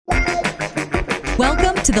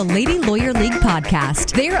Welcome to the Lady Lawyer League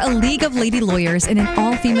podcast. They're a league of lady lawyers in an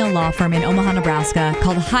all-female law firm in Omaha, Nebraska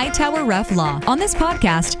called Hightower Ref Law. On this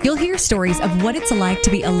podcast, you'll hear stories of what it's like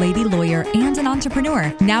to be a lady lawyer and an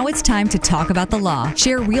entrepreneur. Now it's time to talk about the law,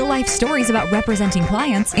 share real-life stories about representing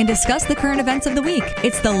clients, and discuss the current events of the week.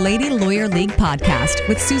 It's the Lady Lawyer League podcast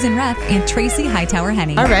with Susan Reff and Tracy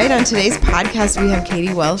Hightower-Henny. All right, on today's podcast, we have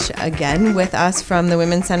Katie Welsh again with us from the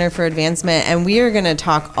Women's Center for Advancement, and we are going to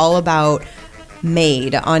talk all about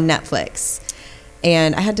Maid on Netflix.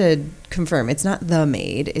 And I had to confirm, it's not The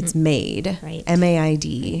Maid, it's Maid, right.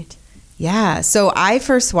 M-A-I-D. Right. Yeah, so I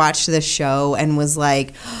first watched this show and was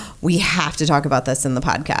like, we have to talk about this in the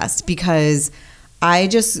podcast, because I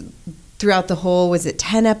just, throughout the whole, was it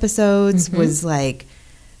 10 episodes, was like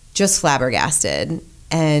just flabbergasted.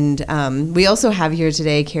 And we also have here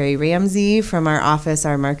today Carrie Ramsey from our office,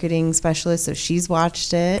 our marketing specialist, so she's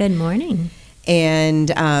watched it. Good morning. And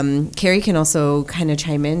Carrie can also kind of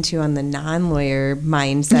chime in too on the non-lawyer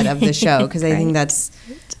mindset of the show, because I think that's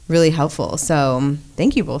really helpful. So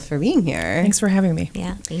thank you both for being here. Thanks for having me.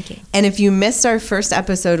 Yeah, thank you. And if you missed our first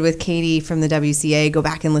episode with Katie from the WCA, go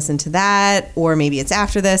back and listen to that, or maybe it's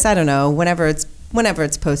after this. I don't know. Whenever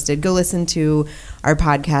it's posted, go listen to our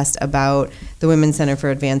podcast about the Women's Center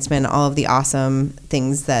for Advancement, all of the awesome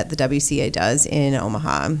things that the WCA does in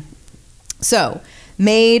Omaha. So,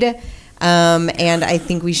 Maid. And I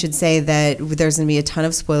think we should say that there's going to be a ton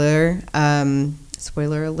of spoiler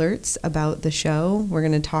alerts about the show. We're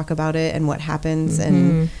going to talk about it and what happens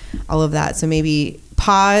and all of that. So maybe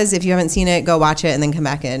pause if you haven't seen it, go watch it, and then come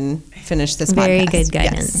back and finish this podcast. Very good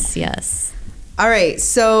guidance, yes. All right.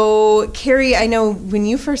 So, Carrie, I know when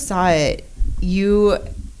you first saw it, you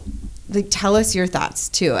tell us your thoughts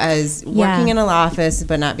too, as working in a law office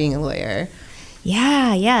but not being a lawyer.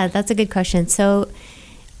 Yeah, that's a good question. So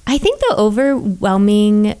I think the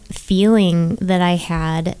overwhelming feeling that I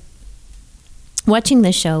had watching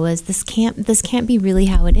the show was this can't be really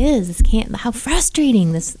how it is. How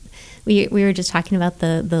frustrating this. We were just talking about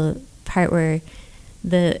the part where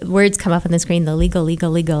the words come up on the screen, the legal.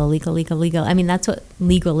 I mean, that's what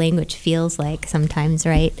legal language feels like sometimes,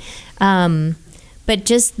 right? But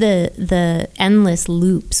just the endless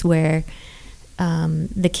loops where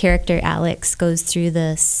the character Alex goes through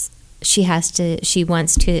this. She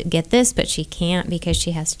wants to get this, but she can't because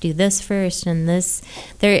she has to do this first, and this.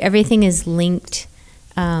 Everything is linked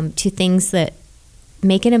to things that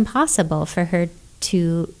make it impossible for her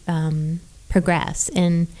to progress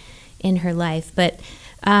in her life. But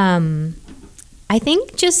I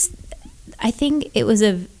think it was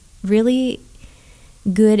a really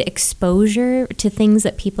good exposure to things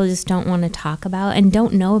that people just don't want to talk about and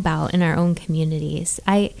don't know about in our own communities.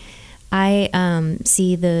 I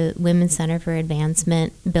see the Women's Center for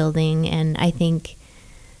Advancement building, and I think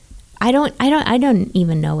I don't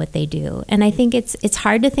even know what they do. And I think it's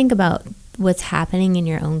hard to think about what's happening in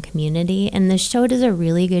your own community. And the show does a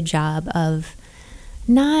really good job of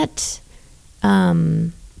not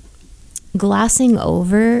glossing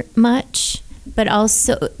over much, but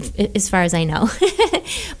also, as far as I know,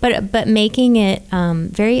 but making it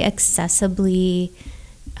very accessibly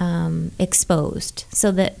exposed,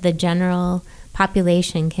 so that the general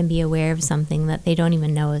population can be aware of something that they don't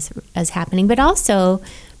even know is happening, but also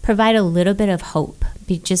provide a little bit of hope,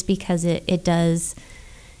 just because it does.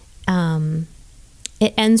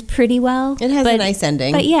 It ends pretty well. It has a nice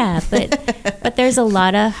ending. But there's a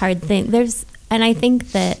lot of hard things. And I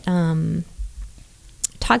think that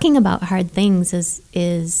talking about hard things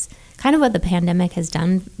is kind of what the pandemic has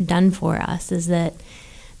done for us, is that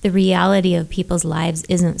the reality of people's lives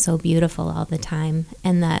isn't so beautiful all the time,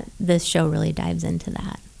 and that this show really dives into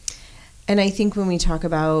that. And I think when we talk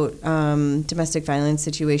about domestic violence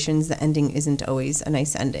situations, the ending isn't always a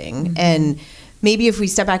nice ending. And maybe if we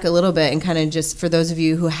step back a little bit and kind of just, for those of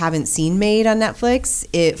you who haven't seen Maid on Netflix,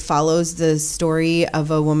 it follows the story of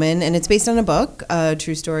a woman, and it's based on a book, a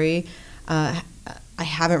true story. I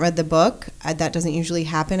haven't read the book. That doesn't usually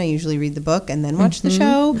happen. I usually read the book and then watch the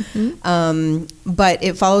show. But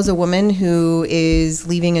it follows a woman who is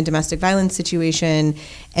leaving a domestic violence situation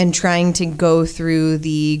and trying to go through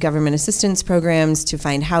the government assistance programs to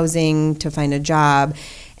find housing, to find a job.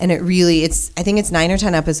 And I think it's 9 or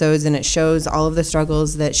 10 episodes, and it shows all of the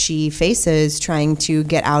struggles that she faces trying to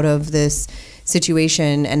get out of this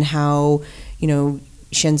situation, and how,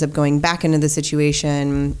 she ends up going back into the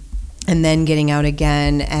situation and then getting out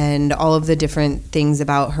again, and all of the different things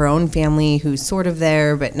about her own family who's sort of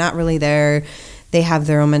there but not really there. They have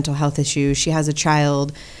their own mental health issues. She has a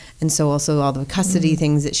child, and so also all the custody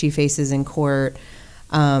things that she faces in court.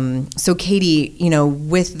 So Katie,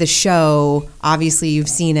 with the show, obviously you've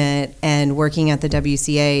seen it and working at the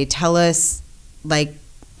WCA, tell us, like,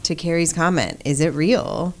 to Carrie's comment, is it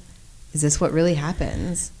real? Is this what really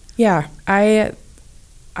happens? Yeah, I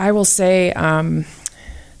will say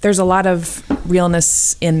there's a lot of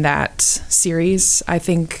realness in that series. I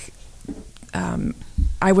think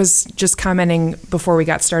I was just commenting before we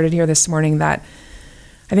got started here this morning that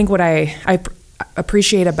I think what I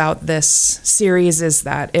appreciate about this series is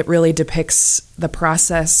that it really depicts the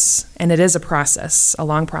process, and it is a process, a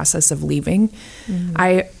long process of leaving.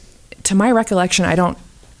 Mm-hmm. To my recollection, I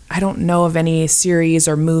don't know of any series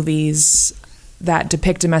or movies that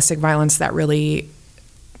depict domestic violence that really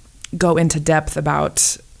go into depth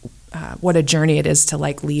about what a journey it is to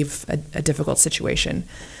like leave a difficult situation.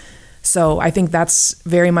 So I think that's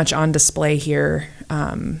very much on display here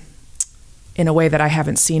in a way that I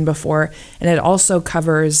haven't seen before. And it also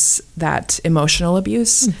covers that emotional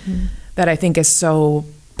abuse that I think is so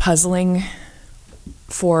puzzling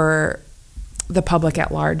for the public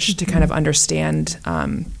at large to kind of understand.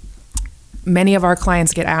 Many of our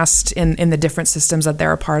clients get asked in the different systems that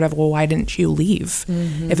they're a part of, well, why didn't you leave?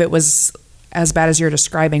 If it was as bad as you're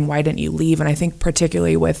describing, why didn't you leave? And I think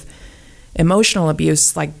particularly with emotional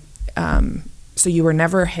abuse, like, so you were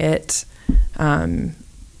never hit,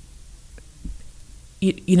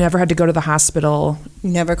 you never had to go to the hospital. You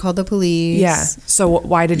never called the police. Yeah. So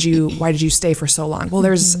why did you stay for so long? Well,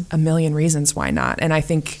 there's a million reasons why not. And I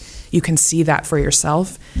think you can see that for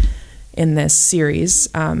yourself in this series.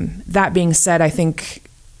 That being said, I think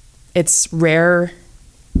it's rare,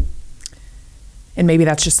 and maybe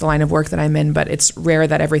that's just the line of work that I'm in, but it's rare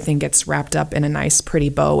that everything gets wrapped up in a nice, pretty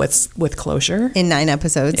bow with closure. In 9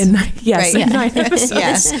 episodes. Yes, right. in 9 episodes.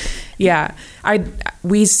 Yes. Yeah.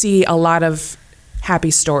 We see a lot of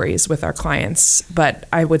happy stories with our clients, but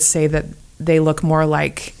I would say that they look more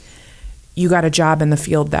like you got a job in the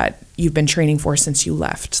field that you've been training for since you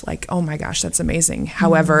left. Like, oh my gosh, that's amazing.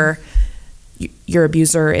 However, your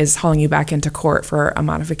abuser is hauling you back into court for a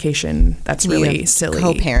modification that's really silly.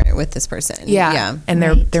 Co-parent with this person. Yeah. And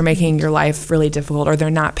they're making your life really difficult, or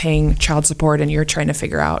they're not paying child support and you're trying to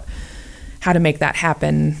figure out how to make that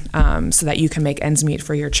happen so that you can make ends meet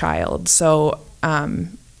for your child. So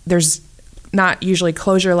there's not usually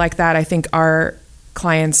closure like that. I think our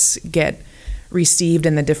clients get received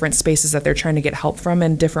in the different spaces that they're trying to get help from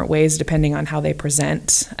in different ways, depending on how they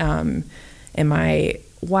present. Am I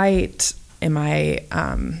white? Am I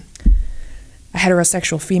a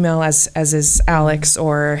heterosexual female, as is Alex,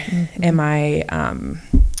 or am I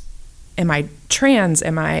trans?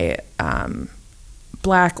 Am I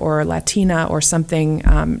Black or Latina or something?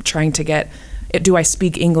 Trying to get it. Do I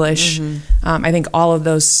speak English? I think all of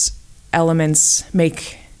those elements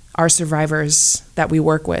make our survivors that we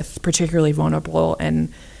work with particularly vulnerable,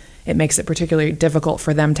 and it makes it particularly difficult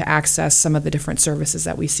for them to access some of the different services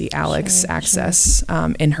that we see Alex access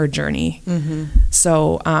in her journey.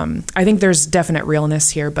 So I think there's definite realness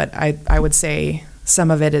here, but I would say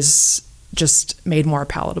some of it is just made more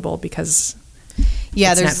palatable because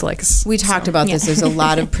it's Netflix. We talked about this. There's a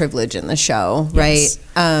lot of privilege in the show, right?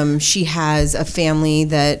 Yes. She has a family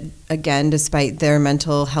that, again, despite their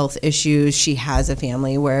mental health issues, she has a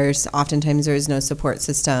family where oftentimes there is no support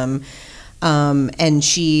system. And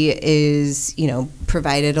she is,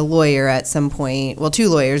 provided a lawyer at some point. Well, 2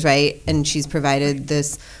 lawyers, right? And she's provided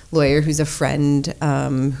this lawyer who's a friend,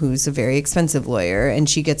 who's a very expensive lawyer, and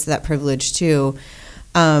she gets that privilege too.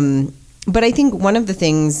 But I think one of the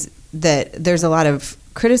things that there's a lot of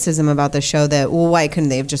criticism about the show that, well, why couldn't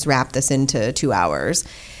they have just wrapped this into 2 hours,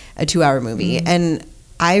 a 2-hour movie? And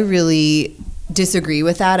I really disagree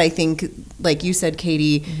with that. I think, like you said,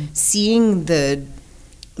 Katie, seeing the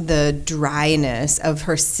dryness of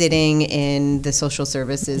her sitting in the social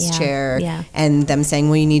services chair and them saying,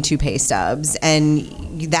 well, you need 2 pay stubs. And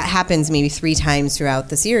that happens maybe 3 times throughout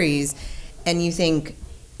the series. And you think,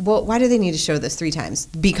 well, why do they need to show this 3 times?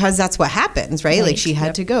 Because that's what happens, right? Like she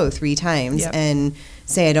had to go 3 times and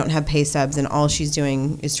say, I don't have pay stubs, and all she's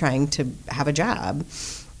doing is trying to have a job.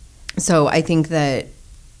 So I think that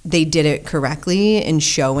they did it correctly in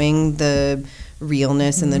showing the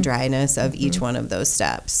realness and the dryness of each one of those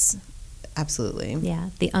steps. Absolutely. Yeah,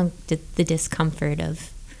 the discomfort of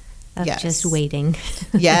just waiting.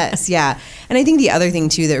 Yes, yeah. And I think the other thing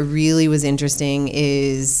too that really was interesting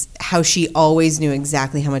is how she always knew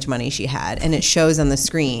exactly how much money she had, and it shows on the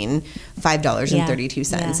screen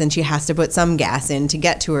 $5.32, and she has to put some gas in to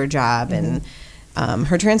get to her job, and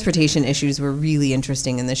her transportation issues were really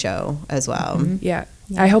interesting in the show as well. Yeah.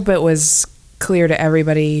 I hope it was clear to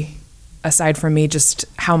everybody aside from me, just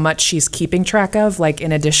how much she's keeping track of, like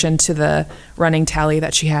in addition to the running tally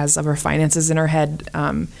that she has of her finances in her head.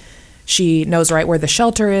 She knows right where the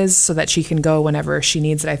shelter is so that she can go whenever she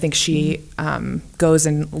needs it. I think she goes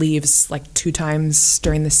and leaves like 2 times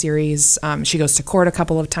during the series. She goes to court a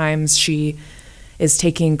couple of times. She is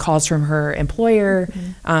taking calls from her employer.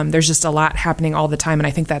 There's just a lot happening all the time, and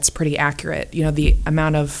I think that's pretty accurate. You know, the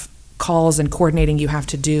amount of calls and coordinating you have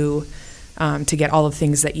to do to get all the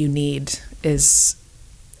things that you need is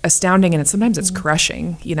astounding, and sometimes it's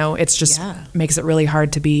crushing. You know, it's just makes it really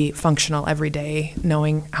hard to be functional every day,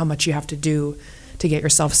 knowing how much you have to do to get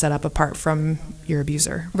yourself set up apart from your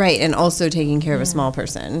abuser. Right, and also taking care of a small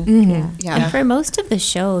person. And for most of the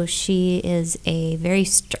show, she is a very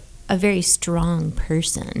strong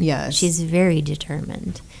person. Yes. She's very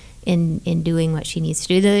determined in doing what she needs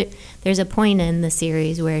to do. There's a point in the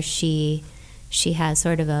series where she has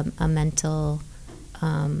sort of a mental,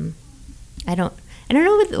 I don't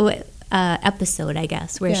know what episode, I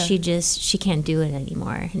guess, where she can't do it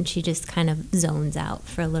anymore, and she just kind of zones out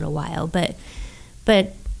for a little while. But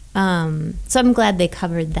so I'm glad they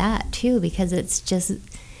covered that too, because it's just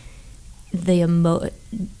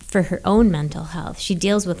for her own mental health. She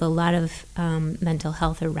deals with a lot of mental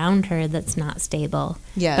health around her that's not stable.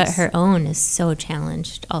 Yes. But her own is so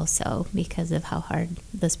challenged also because of how hard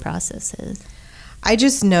this process is. I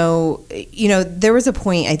just know, you know, there was a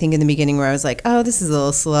point, I think, in the beginning where I was like, oh, this is a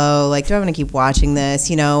little slow. Like, do I want to keep watching this,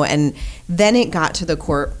 you know? And then it got to the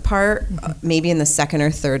court part, maybe in the 2nd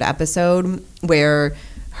or 3rd episode, where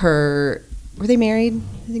were they married?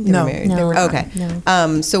 I think they were married. No, they were not. Okay.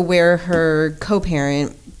 No. So where her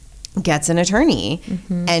co-parent gets an attorney,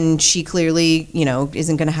 and she clearly, you know,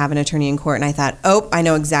 isn't going to have an attorney in court. And I thought, oh, I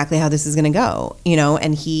know exactly how this is going to go, you know,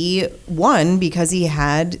 and he won because he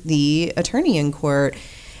had the attorney in court.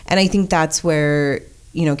 And I think that's where,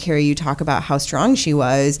 you know, Carrie, you talk about how strong she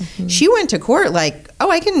was. She went to court like, oh,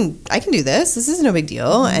 I can do this. This is no big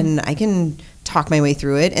deal. And I can talk my way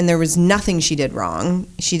through it. And there was nothing she did wrong.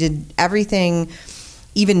 She did everything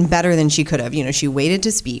even better than she could have. You know, she waited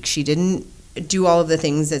to speak. She didn't do all of the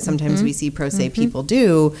things that sometimes we see pro se people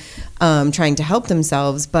do, trying to help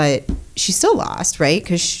themselves, but she still lost, right?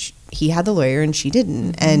 Because he had the lawyer and she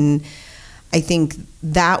didn't. And I think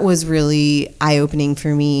that was really eye-opening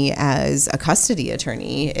for me as a custody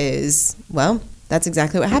attorney is, well, that's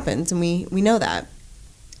exactly what happens, and we know that.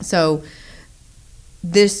 So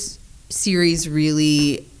this series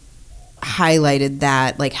really highlighted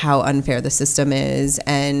that, like how unfair the system is,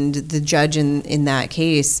 and the judge in that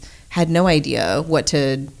case had no idea what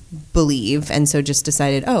to believe, and so just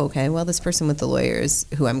decided, oh, okay, well, this person with the lawyer is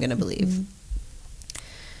who I'm going to believe.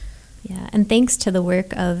 Yeah, and thanks to the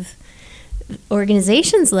work of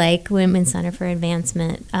organizations like Women's Center for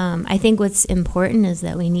Advancement, I think what's important is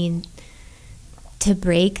that we need to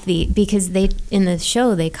break because in the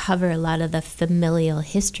show they cover a lot of the familial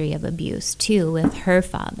history of abuse too, with her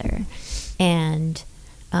father, and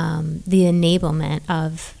the enablement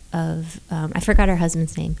of I forgot her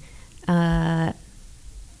husband's name. Not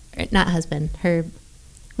husband, her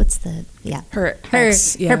person,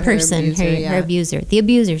 her abuser, the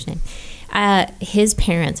abuser's name. His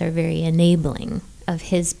parents are very enabling of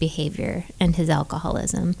his behavior and his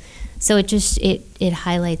alcoholism. So it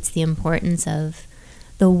highlights the importance of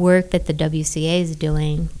the work that the WCA is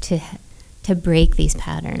doing to break these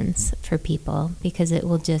patterns for people, because it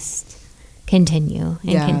will just continue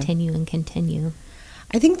and continue and continue.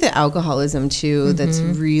 I think the alcoholism, too, that's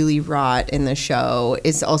really wrought in the show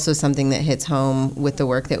is also something that hits home with the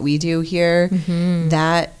work that we do here.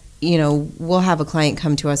 That, you know, we'll have a client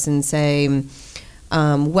come to us and say,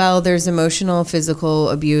 well, there's emotional, physical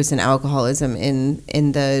abuse and alcoholism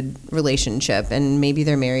in the relationship, and maybe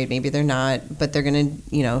they're married, maybe they're not, but they're going to,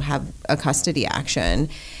 you know, have a custody action.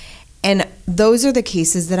 And those are the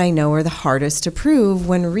cases that I know are the hardest to prove,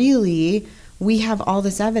 when really we have all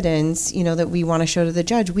this evidence, you know, that we want to show to the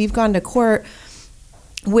judge. We've gone to court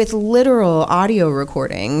with literal audio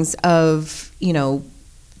recordings of, you know,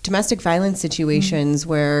 domestic violence situations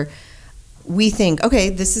where we think, okay,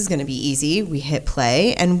 this is going to be easy. We hit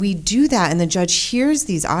play and we do that, and the judge hears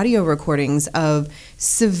these audio recordings of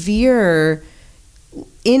severe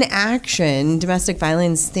inaction, domestic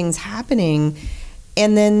violence things happening.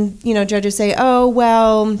 And then, you know, judges say, oh,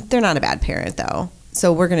 well, they're not a bad parent, though,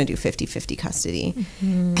 so we're going to do 50-50 custody.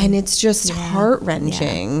 And it's just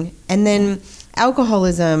heart-wrenching. And then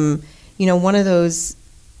alcoholism, you know, one of those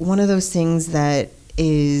things that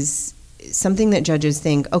is something that judges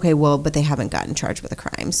think, okay, well, but they haven't gotten charged with a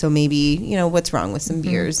crime, so maybe, you know, what's wrong with some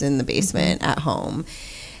beers in the basement at home?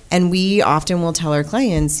 And we often will tell our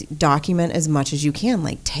clients, document as much as you can.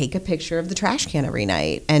 Like, take a picture of the trash can every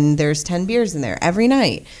night, and there's 10 beers in there every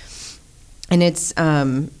night. And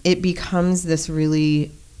it becomes this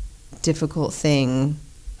really difficult thing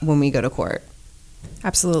when we go to court.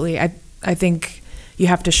 Absolutely. I think you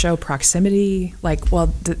have to show proximity. Like,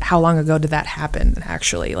 well, how long ago did that happen,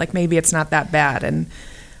 actually? Like, maybe it's not that bad. And,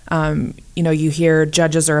 you hear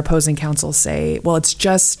judges or opposing counsel say, well, it's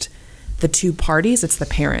just the two parties. It's the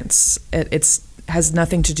parents. It's has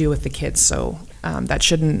nothing to do with the kids. So that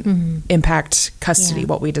shouldn't impact custody,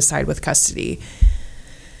 what we decide with custody.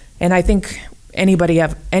 And I think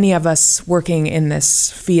any of us working in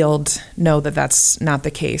this field know that that's not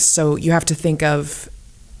the case. So you have to think of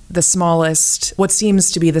what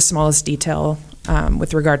seems to be the smallest detail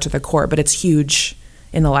with regard to the court, but it's huge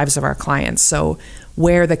in the lives of our clients. So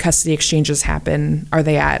where the custody exchanges happen, are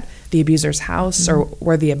they at the abuser's house or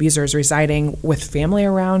where the abuser is residing with family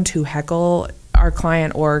around who heckle our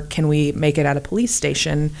client, or can we make it at a police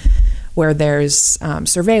station where there's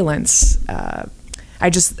surveillance?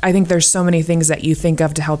 I think there's so many things that you think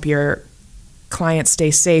of to help your client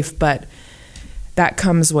stay safe, but that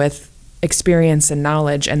comes with experience and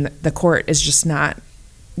knowledge, and the court is just not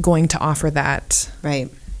going to offer that. Right.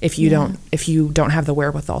 If you don't have the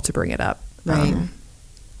wherewithal to bring it up. Right.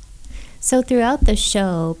 So throughout the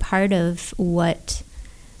show, part of what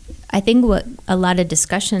a lot of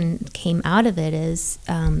discussion came out of it is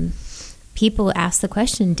people asked the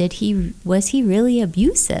question, was he really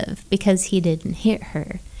abusive because he didn't hit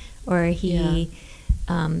her, or he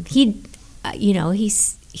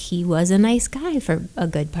was a nice guy for a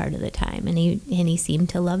good part of the time, and he seemed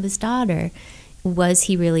to love his daughter. Was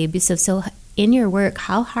he really abusive? So in your work,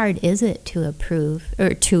 how hard is it to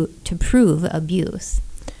prove abuse?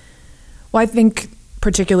 Well, I think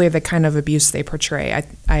particularly the kind of abuse they portray,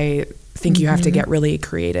 I think you have to get really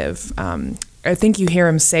creative. I think you hear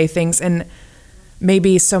him say things, and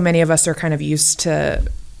maybe so many of us are kind of used to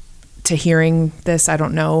hearing this, I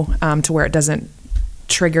don't know, to where it doesn't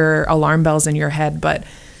trigger alarm bells in your head. But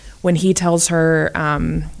when he tells her,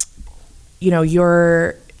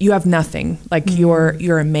 you have nothing, like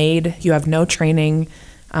you're a maid, you have no training.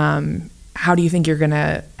 How do you think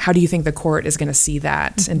the court is going to see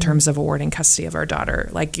that in terms of awarding custody of our daughter?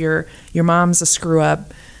 Like your mom's a screw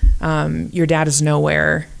up, your dad is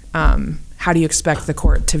nowhere. How do you expect the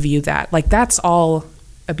court to view that? Like, that's all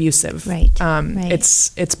abusive. Right.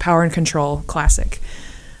 It's power and control, classic.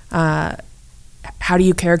 How do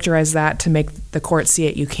you characterize that to make the court see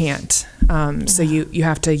it? You can't. So you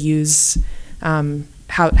have to use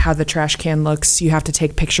how the trash can looks. You have to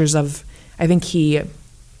take pictures of. I think he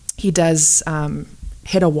does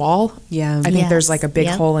hit a wall. Yeah. I think there's like a big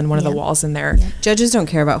hole in one of the walls in there. Yep. Judges don't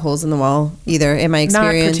care about holes in the wall either, in my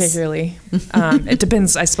experience. Not particularly. It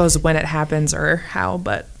depends, I suppose, when it happens or how,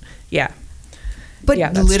 but yeah. But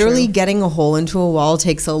literally true. Getting a hole into a wall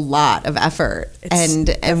takes a lot of effort. And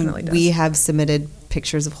we have submitted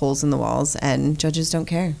pictures of holes in the walls, and judges don't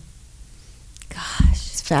care. Gosh.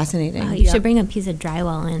 It's fascinating. Wow, you should bring a piece of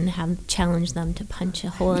drywall and have challenge them to punch a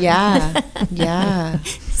hole in it. Yeah.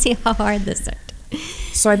 See how hard this is.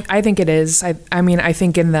 So I think it is. I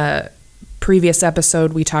think in the previous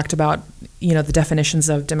episode we talked about, the definitions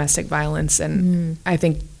of domestic violence, and I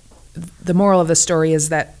think the moral of the story is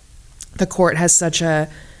that the court has such a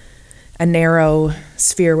narrow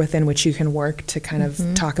sphere within which you can work to kind of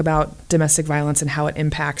talk about domestic violence and how it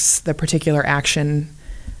impacts the particular action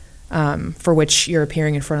for which you're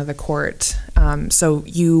appearing in front of the court. So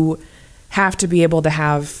you have to be able to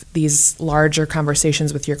have these larger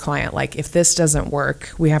conversations with your client. Like, if this doesn't work,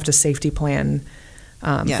 we have to safety plan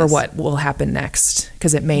for what will happen next,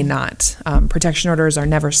 because it may not. Protection orders are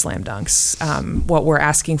never slam dunks. What we're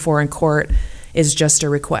asking for in court is just a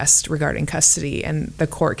request regarding custody, and the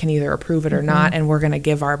court can either approve it or not, and we're going to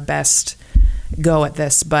give our best go at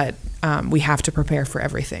this, but we have to prepare for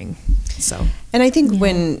everything. So, and I think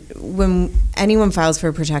when anyone files for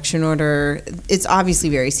a protection order, it's obviously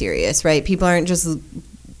very serious, right? People aren't just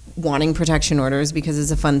wanting protection orders because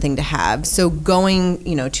it's a fun thing to have. So going,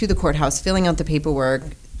 to the courthouse, filling out the paperwork,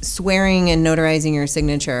 swearing and notarizing your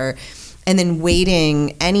signature, and then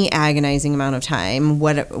waiting any agonizing amount of time,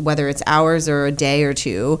 whether it's hours or a day or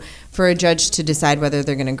two, for a judge to decide whether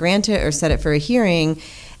they're going to grant it or set it for a hearing.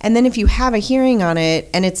 And then if you have a hearing on it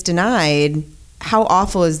and it's denied, how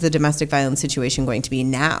awful is the domestic violence situation going to be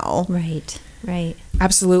now? Right.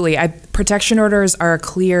 Absolutely. Protection orders are a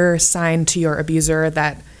clear sign to your abuser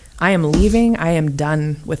that I am leaving, I am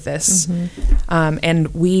done with this. And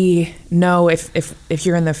we know, if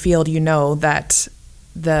you're in the field, that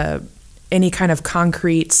any kind of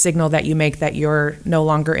concrete signal that you make that you're no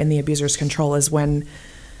longer in the abuser's control is when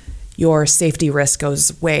your safety risk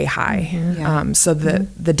goes way high. So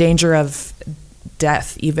the danger of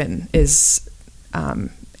death even is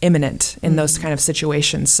imminent in those kind of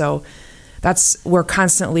situations. So we're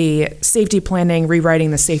constantly safety planning,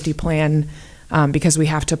 rewriting the safety plan, because we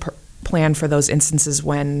have to plan for those instances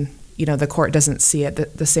when, the court doesn't see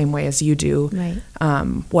it the same way as you do. Right.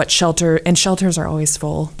 What shelters are always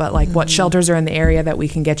full, but like what shelters are in the area that we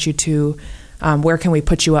can get you to, where can we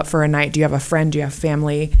put you up for a night? Do you have a friend? Do you have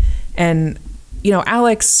family? And,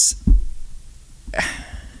 Alex,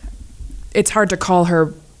 it's hard to call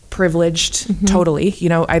her privileged totally.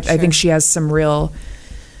 I think she has some real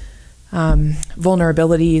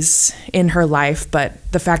vulnerabilities in her life,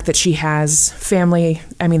 but the fact that she has family,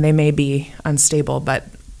 they may be unstable, but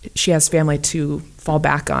she has family to fall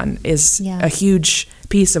back on is a huge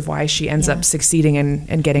piece of why she ends up succeeding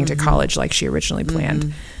and getting to college like she originally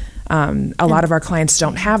planned. A lot of our clients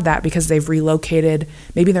don't have that because they've relocated.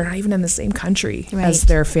 Maybe they're not even in the same country as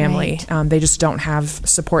their family. They just don't have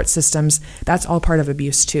support systems. That's all part of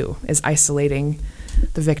abuse too, is isolating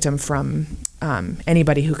the victim from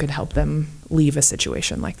anybody who could help them leave a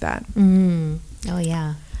situation like that. Oh,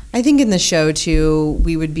 yeah. I think in the show, too,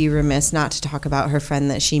 we would be remiss not to talk about her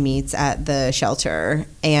friend that she meets at the shelter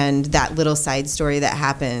and that little side story that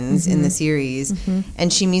happens in the series.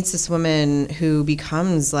 And she meets this woman who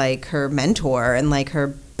becomes like her mentor and like her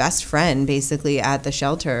best friend, basically, at the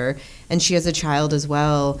shelter. And she has a child as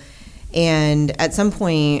well. And at some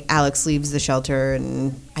point, Alex leaves the shelter,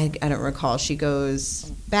 and I don't recall. She goes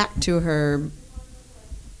back to her...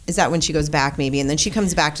 Is that when she goes back, maybe? And then she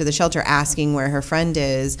comes back to the shelter asking where her friend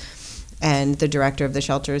is. And the director of the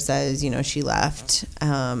shelter says, she left.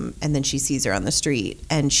 And then she sees her on the street.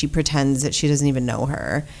 And she pretends that she doesn't even know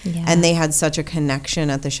her. Yeah. And they had such a connection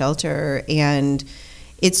at the shelter. And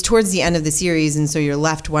it's towards the end of the series. And so you're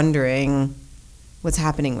left wondering what's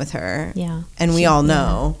happening with her. Yeah. And we all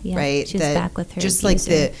know, right? She's back with her just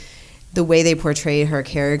abuser. Like the way they portray her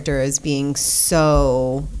character as being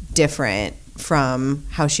so different from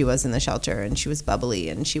how she was in the shelter, and she was bubbly,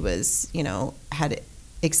 and she was, had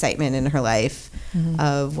excitement in her life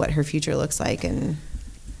of what her future looks like.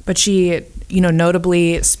 But she,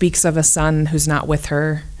 notably speaks of a son who's not with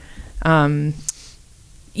her. That's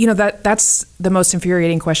the most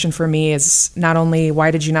infuriating question for me, is not only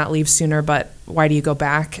why did you not leave sooner, but why do you go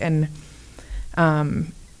back? And I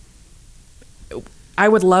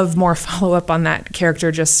would love more follow up on that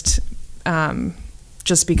character just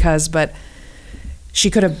because, but she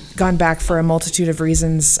could have gone back for a multitude of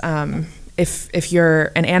reasons. If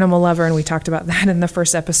you're an animal lover, and we talked about that in the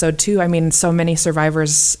first episode too, so many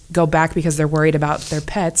survivors go back because they're worried about their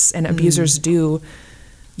pets, and abusers do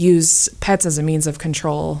use pets as a means of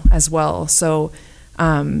control as well. So,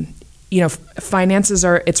 finances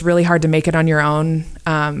it's really hard to make it on your own.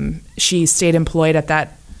 She stayed employed at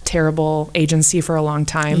that terrible agency for a long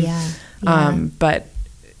time. But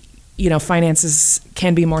finances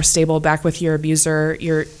can be more stable back with your abuser,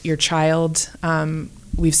 your child.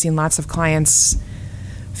 We've seen lots of clients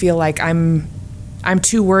feel like I'm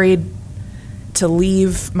too worried to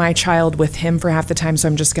leave my child with him for half the time, so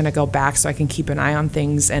I'm just going to go back so I can keep an eye on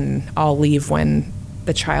things, and I'll leave when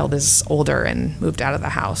the child is older and moved out of the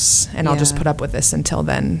house, and I'll just put up with this until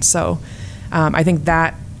then. So I think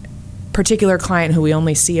that particular client, who we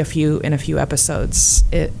only see in a few episodes,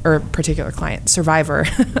 or particular client, survivor,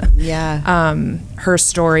 her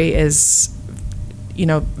story is,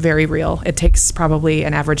 very real. It takes probably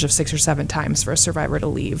an average of 6 or 7 times for a survivor to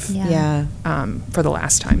leave for the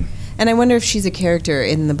last time. And I wonder if she's a character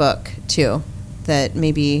in the book too, that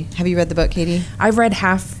maybe, have you read the book, Katie? I've read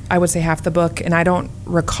half the book, and I don't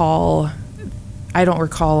recall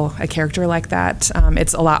a character like that.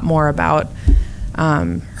 It's a lot more about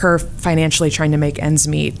her financially trying to make ends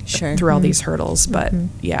meet through all these hurdles. But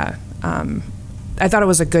I thought it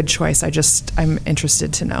was a good choice. I'm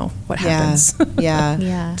interested to know what happens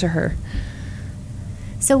to her.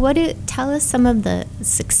 So tell us some of the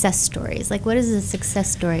success stories. Like, what does a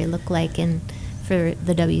success story look like for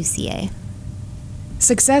the WCA?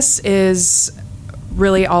 Success is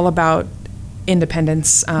really all about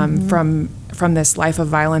independence from this life of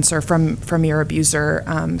violence, or from your abuser.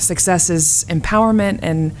 Success is empowerment,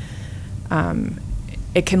 and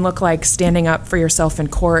it can look like standing up for yourself in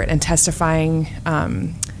court and testifying.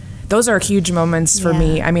 Those are huge moments for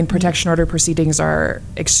me. Protection order proceedings are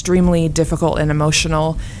extremely difficult and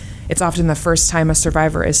emotional. It's often the first time a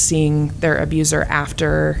survivor is seeing their abuser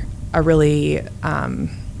after a really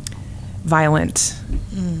violent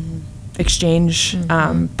exchange.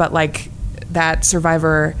 But like, that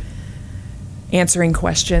survivor answering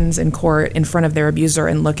questions in court in front of their abuser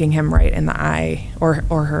and looking him right in the eye or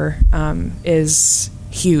her is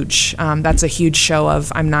huge. That's a huge show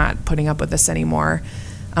of I'm not putting up with this anymore.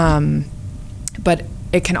 But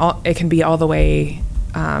it can be all the way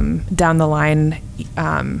down the line.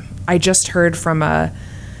 I just heard from a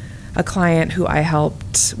client who I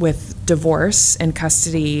helped with divorce and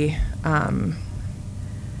custody.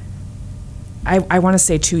 I want to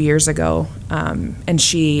say 2 years ago, and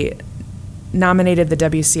she nominated the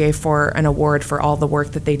WCA for an award for all the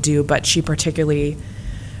work that they do, but she particularly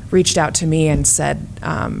reached out to me and said,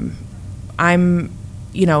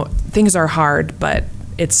 things are hard, but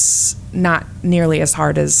it's not nearly as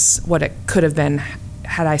hard as what it could have been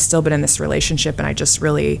had I still been in this relationship, and I just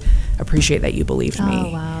really appreciate that you believed me.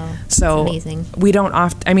 Oh, wow. So that's amazing. We don't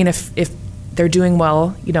if they're doing well,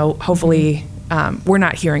 hopefully we're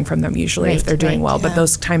not hearing from them usually if they're doing well, but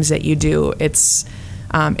those times that you do, it's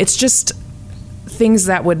just things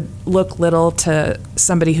that would look little to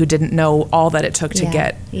somebody who didn't know all that it took to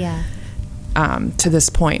get to this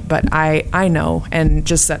point. But I know, and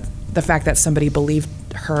just that the fact that somebody believed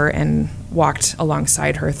her and walked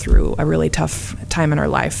alongside her through a really tough time in her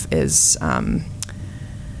life is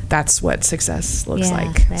that's what success looks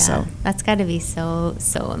like. Yeah. So that's got to be so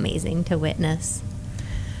amazing to witness.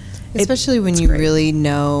 Especially when you great. really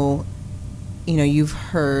know, you've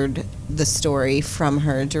heard the story from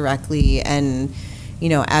her directly. And,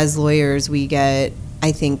 as lawyers, we get,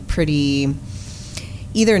 I think, pretty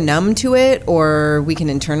either numb to it or we can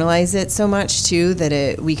internalize it so much, too,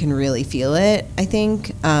 that we can really feel it, I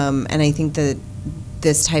think. And I think that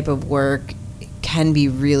this type of work can be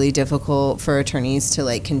really difficult for attorneys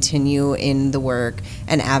to continue in the work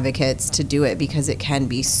and advocates to do it because it can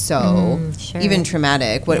be so even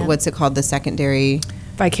traumatic. What's it called? The secondary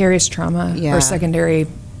vicarious trauma or secondary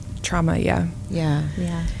trauma. Yeah.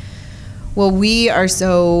 Well, we are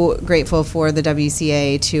so grateful for the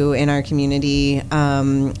WCA too in our community,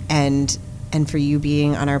 and for you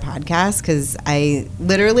being on our podcast, because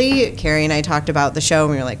Carrie and I talked about the show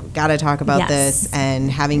and we were like, we got to talk about this,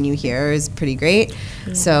 and having you here is pretty great.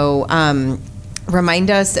 Yeah. So remind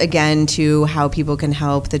us again to how people can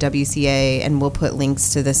help the WCA, and we'll put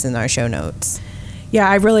links to this in our show notes. Yeah,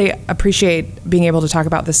 I really appreciate being able to talk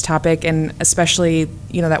about this topic, and especially,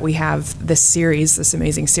 that we have this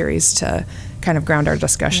amazing series to kind of ground our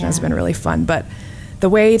discussion has been really fun. But the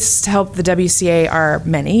ways to help the WCA are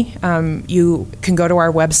many. You can go to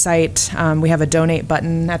our website. We have a donate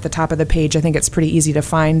button at the top of the page. I think it's pretty easy to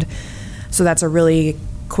find. So that's a really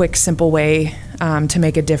quick, simple way to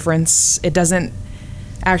make a difference. It doesn't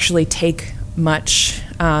actually take much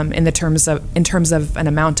in terms of an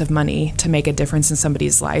amount of money to make a difference in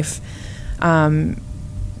somebody's life.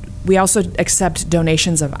 We also accept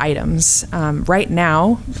donations of items. Right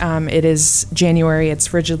now, it is January. It's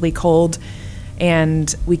frigidly cold.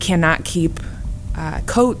 And we cannot keep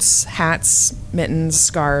coats, hats, mittens,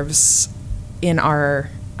 scarves in our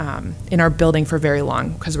building for very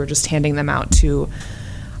long because we're just handing them out to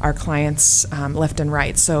our clients left and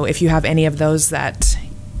right. So if you have any of those that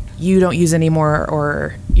you don't use anymore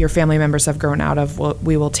or your family members have grown out of,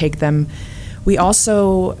 we will take them. We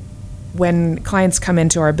also, when clients come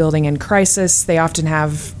into our building in crisis, they often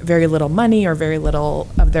have very little money or very little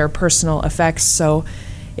of their personal effects. So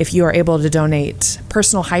if you are able to donate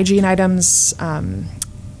personal hygiene items,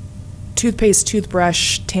 toothpaste,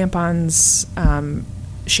 toothbrush, tampons,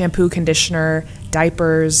 shampoo, conditioner,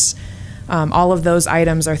 diapers, all of those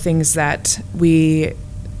items are things that we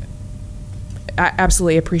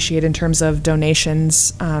absolutely appreciate in terms of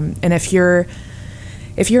donations. And if you're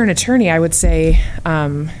an attorney, I would say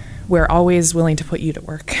we're always willing to put you to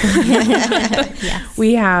work. Yes.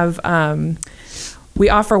 We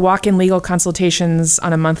offer walk-in legal consultations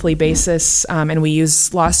on a monthly basis, and we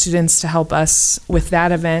use law students to help us with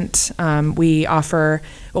that event. We offer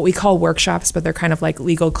what we call workshops, but they're kind of like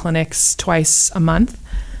legal clinics twice a month,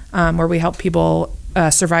 where we help people,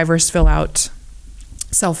 survivors, fill out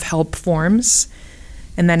self-help forms.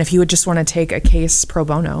 And then if you would just want to take a case pro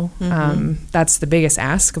bono, that's the biggest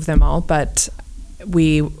ask of them all. But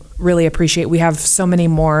we really appreciate, we have so many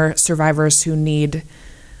more survivors who need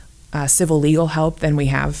civil legal help than we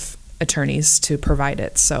have attorneys to provide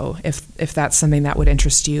it. So if that's something that would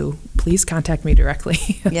interest you, please contact me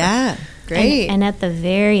directly. Yeah, great. And at the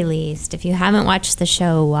very least, if you haven't watched the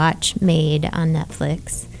show, watch Maid on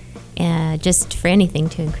Netflix, just for anything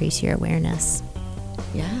to increase your awareness.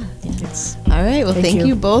 Yeah. Yes. All right. Well, thank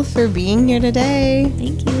you both for being here today.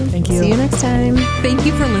 Thank you. Thank you. See you next time. Thank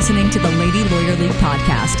you for listening to the Lady Lawyer League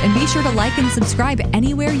podcast, and be sure to like and subscribe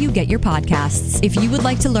anywhere you get your podcasts. If you would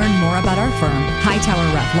like to learn more about our firm, Hightower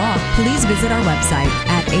Ref Law, please visit our website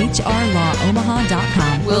at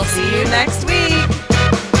hrlawomaha.com. We'll see you next week.